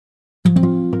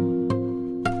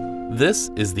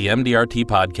This is the MDRT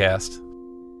Podcast.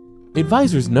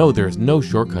 Advisors know there is no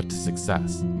shortcut to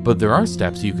success, but there are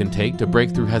steps you can take to break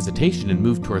through hesitation and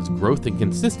move towards growth and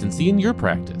consistency in your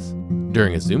practice.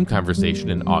 During a Zoom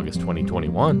conversation in August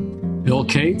 2021, Bill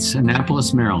Cates,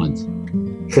 Annapolis,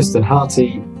 Maryland. Tristan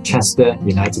Hartey, Chester,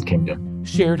 United Kingdom.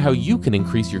 Shared how you can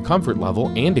increase your comfort level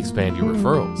and expand your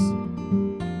referrals.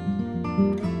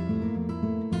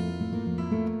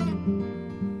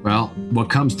 Well,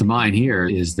 what comes to mind here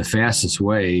is the fastest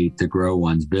way to grow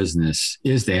one's business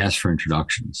is to ask for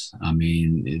introductions. I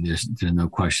mean, there's no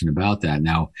question about that.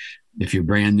 Now, if you're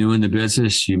brand new in the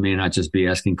business, you may not just be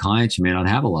asking clients. You may not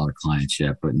have a lot of clients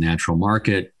yet, but natural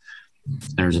market,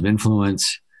 centers of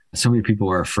influence. So many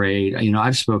people are afraid. You know,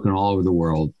 I've spoken all over the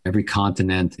world, every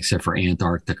continent except for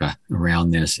Antarctica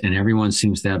around this, and everyone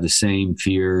seems to have the same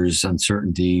fears,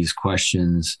 uncertainties,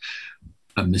 questions,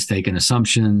 mistaken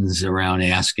assumptions around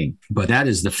asking. But that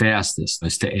is the fastest,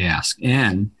 is to ask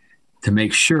and to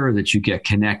make sure that you get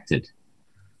connected,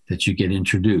 that you get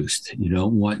introduced. You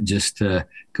don't want just to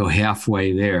go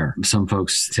halfway there. Some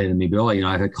folks say to me, Bill, you know,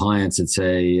 I've had clients that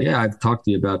say, yeah, I've talked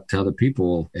to you about other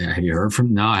people. Have you heard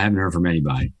from? No, I haven't heard from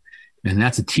anybody. And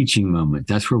that's a teaching moment.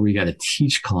 That's where we got to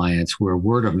teach clients, where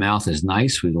word of mouth is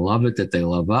nice. We love it that they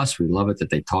love us. We love it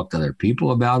that they talk to other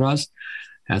people about us.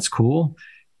 That's cool.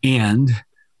 And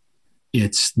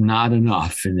it's not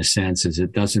enough in the sense as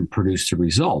it doesn't produce the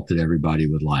result that everybody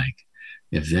would like.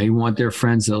 If they want their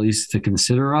friends at least to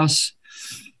consider us,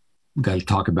 we've got to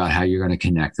talk about how you're going to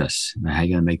connect us, and how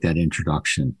you're going to make that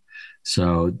introduction.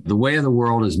 So the way of the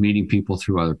world is meeting people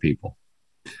through other people.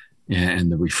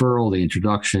 And the referral, the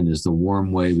introduction is the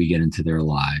warm way we get into their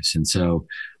lives. And so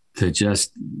to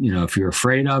just, you know, if you're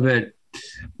afraid of it,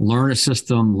 learn a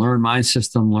system, learn my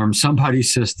system, learn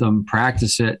somebody's system,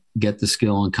 practice it, get the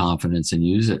skill and confidence and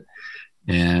use it.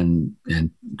 And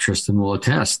Tristan will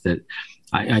attest that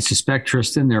I suspect,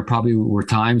 Tristan, there probably were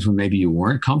times when maybe you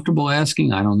weren't comfortable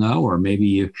asking, I don't know, or maybe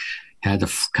you had to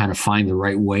kind of find the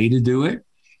right way to do it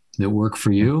that worked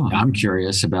for you. I'm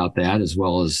curious about that, as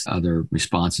well as other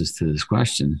responses to this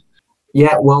question.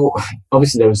 Yeah, well,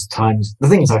 obviously there was times. The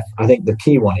thing is, I think the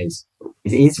key one is,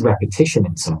 it is repetition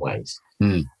in some ways.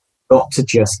 Got to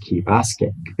just keep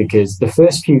asking, because the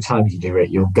first few times you do it,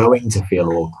 you're going to feel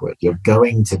awkward. You're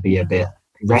going to be a bit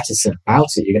reticent about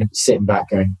it. You're going to be sitting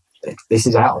back going, this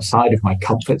is outside of my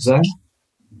comfort zone,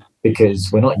 because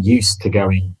we're not used to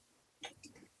going,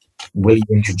 will you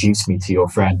introduce me to your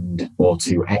friend or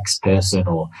to X person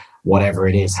or whatever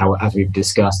it is, how, as we've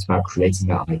discussed about creating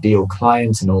that ideal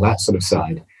client and all that sort of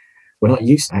side. We're not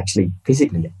used to actually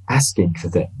physically asking for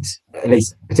things, at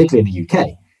least particularly in the UK,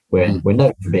 where we're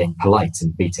known for being polite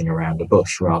and beating around the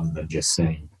bush rather than just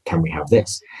saying, can we have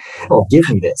this? Or give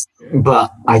me this. But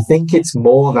I think it's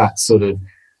more that sort of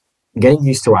getting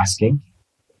used to asking.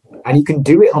 And you can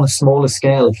do it on a smaller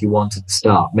scale if you wanted to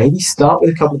start. Maybe start with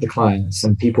a couple of the clients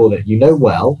and people that you know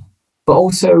well, but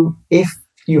also if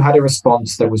you had a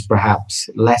response that was perhaps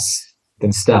less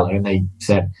than stellar and they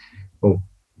said, well,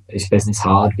 is business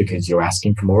hard because you're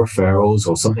asking for more referrals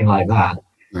or something like that,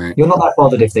 right, you're not that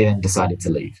bothered if they then decided to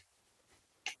leave.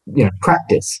 You know,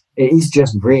 practice. It is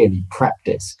just really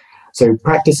practice. So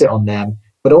practice it on them.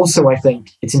 But also I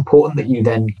think it's important that you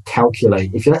then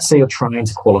calculate, if let's say you're trying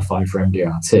to qualify for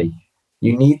MDRT,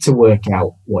 you need to work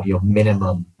out what your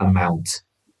minimum amount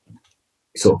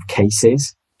sort of case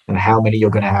is and how many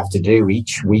you're going to have to do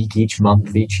each week, each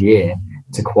month, each year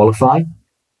to qualify.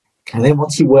 And then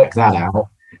once you work that out,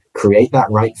 create that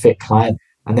right fit client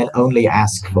and then only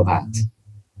ask for that.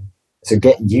 So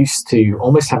get used to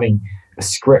almost having a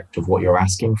script of what you're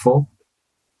asking for.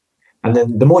 And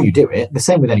then the more you do it, the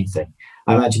same with anything.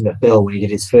 I imagine that Bill, when he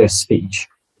did his first speech,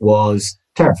 was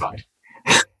terrified.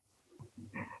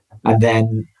 And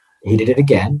then he did it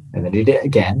again, and then he did it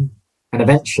again. And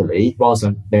eventually, whilst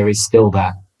there is still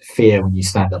that fear when you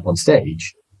stand up on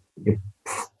stage, you're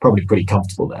probably pretty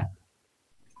comfortable there.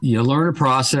 You learn a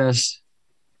process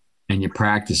and you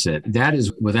practice it. That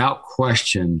is, without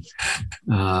question,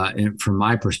 and from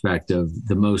my perspective,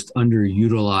 the most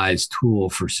underutilized tool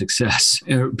for success,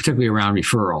 particularly around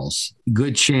referrals.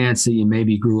 Good chance that you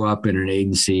maybe grew up in an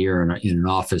agency or in an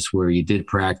office where you did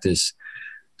practice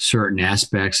certain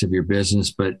aspects of your business,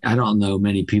 but I don't know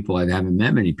many people, I haven't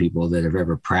met many people that have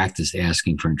ever practiced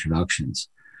asking for introductions.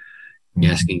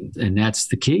 Asking, and that's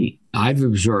the key. I've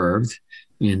observed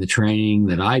in the training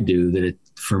that I do that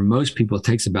for most people, it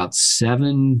takes about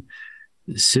 7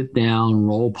 sit down,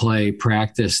 role play,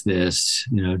 practice this,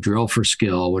 drill for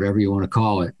skill, whatever you want to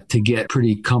call it, to get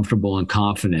pretty comfortable and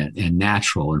confident and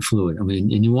natural and fluid. I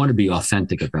mean, and you want to be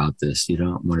authentic about this. You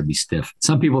don't want to be stiff.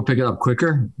 Some people pick it up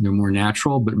quicker. They're more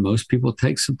natural, but most people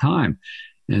take some time.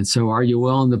 And so are you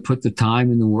willing to put the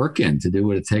time and the work in to do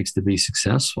what it takes to be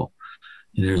successful?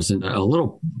 And there's a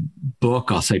little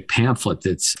book, I'll say pamphlet,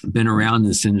 that's been around in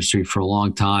this industry for a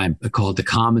long time called The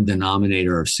Common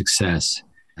Denominator of Success.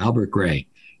 Albert Gray.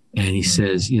 And he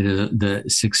says, the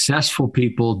successful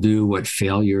people do what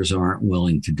failures aren't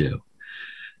willing to do.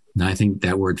 And I think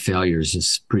that word failures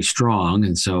is pretty strong.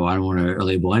 And so I don't want to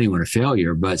label anyone a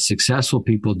failure, but successful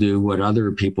people do what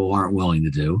other people aren't willing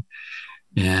to do.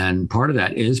 And part of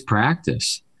that is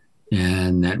practice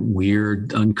and that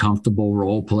weird, uncomfortable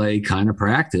role play kind of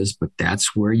practice, but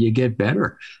that's where you get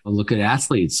better. Look at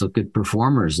athletes, look at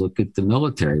performers, look at the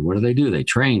military. What do? They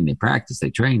train, they practice, they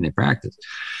train, they practice.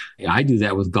 I do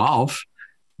that with golf,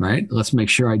 right? Let's make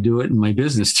sure I do it in my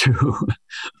business too.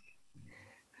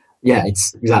 Yeah,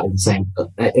 it's exactly the same.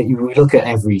 We look at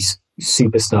every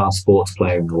superstar sports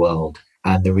player in the world,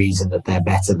 and the reason that they're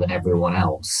better than everyone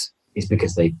else is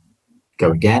because they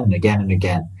go again and again and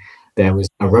again. There was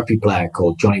a rugby player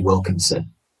called Johnny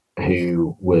Wilkinson,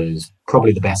 who was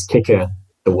probably the best kicker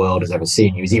the world has ever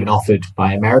seen. He was even offered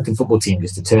by an American football team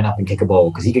just to turn up and kick a ball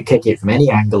because he could kick it from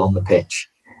any angle on the pitch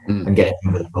and get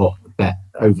it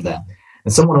over there.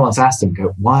 And someone once asked him,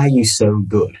 why are you so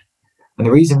good? And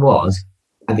the reason was,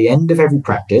 at the end of every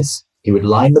practice, he would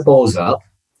line the balls up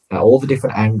at all the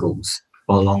different angles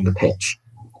along the pitch,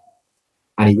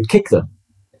 and he would kick them.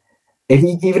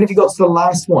 Even if he got to the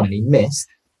last one and he missed,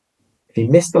 if he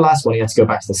missed the last one, he had to go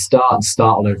back to the start and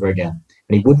start all over again.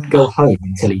 And he wouldn't go home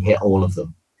until he hit all of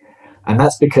them. And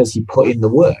that's because he put in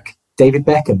the work. David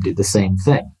Beckham did the same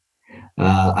thing.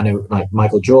 I know, like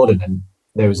Michael Jordan, and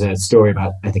there was a story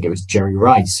about, I think it was Jerry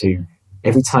Rice, who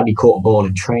every time he caught a ball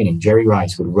in training, Jerry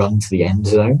Rice would run to the end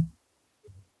zone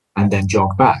and then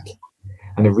jog back.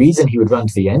 And the reason he would run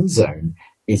to the end zone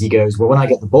is he goes, well, when I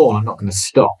get the ball, I'm not going to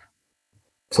stop.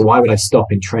 So why would I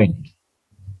stop in training?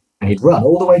 And he'd run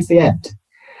all the way to the end.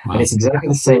 Wow. And it's exactly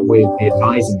the same with the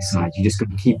advising side. You just got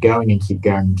to keep going and keep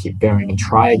going and keep going and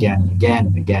try again and again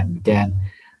and again and again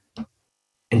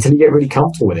until you get really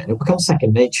comfortable with it. And it becomes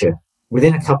second nature.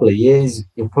 Within a couple of years,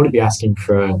 you'll probably be asking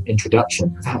for an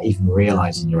introduction without even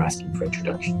realizing you're asking for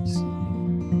introductions.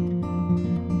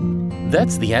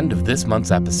 That's the end of this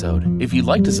month's episode. If you'd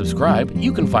like to subscribe,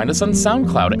 you can find us on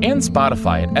SoundCloud and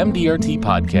Spotify at MDRT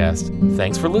Podcast.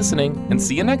 Thanks for listening, and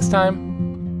see you next time.